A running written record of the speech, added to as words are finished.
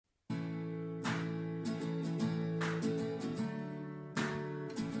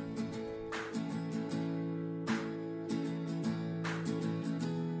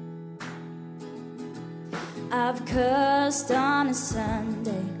I've cursed on a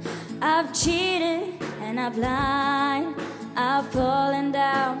Sunday, I've cheated and I've lied, I've fallen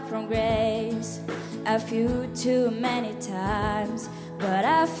down from grace a few too many times. But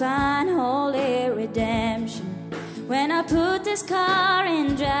I find holy redemption when I put this car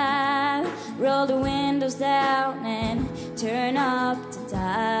in drive, roll the windows down and turn up the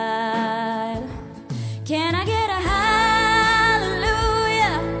dial. Can I get a hallelujah?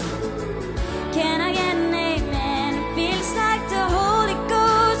 Can I get an amen? It feels like the Holy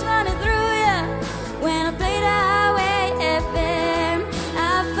Ghost running through you. When I play the highway FM,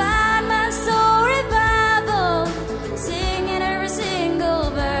 I find my soul revival, singing every single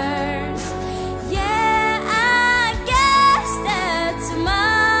verse. Yeah, I guess that's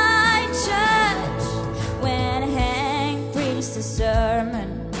my church. When Hank preached a sermon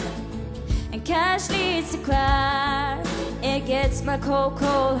and Cash leads the choir, it gets my cold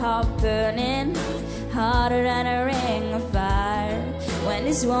heart burning hotter than a ring of fire. When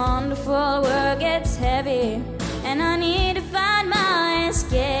this wonderful world gets heavy and I need to find my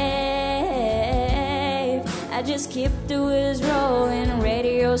escape, I just keep the wheels rolling,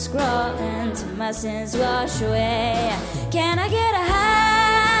 radio scrolling till my sins wash away. Can I get a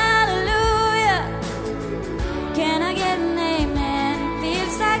hallelujah? Can I get an amen?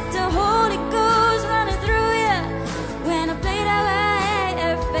 Feels like the Holy Ghost running through you. When I play that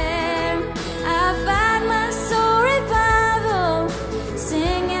FM, I find my soul revival,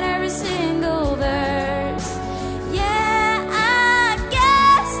 singing every single verse. Yeah, I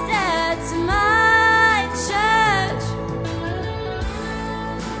guess that's my church.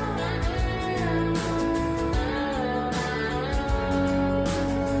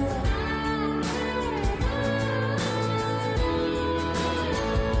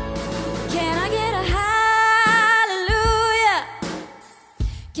 Can I get a hallelujah?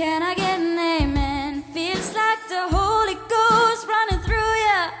 Can I get an amen? Feels like the Holy Ghost running through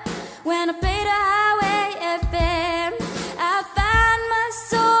you. When I play the highway FM, I find my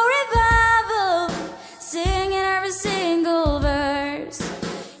soul revival, singing every single verse.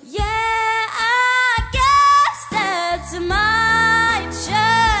 Yeah, I guess that's my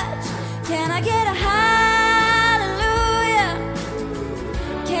church. Can I get a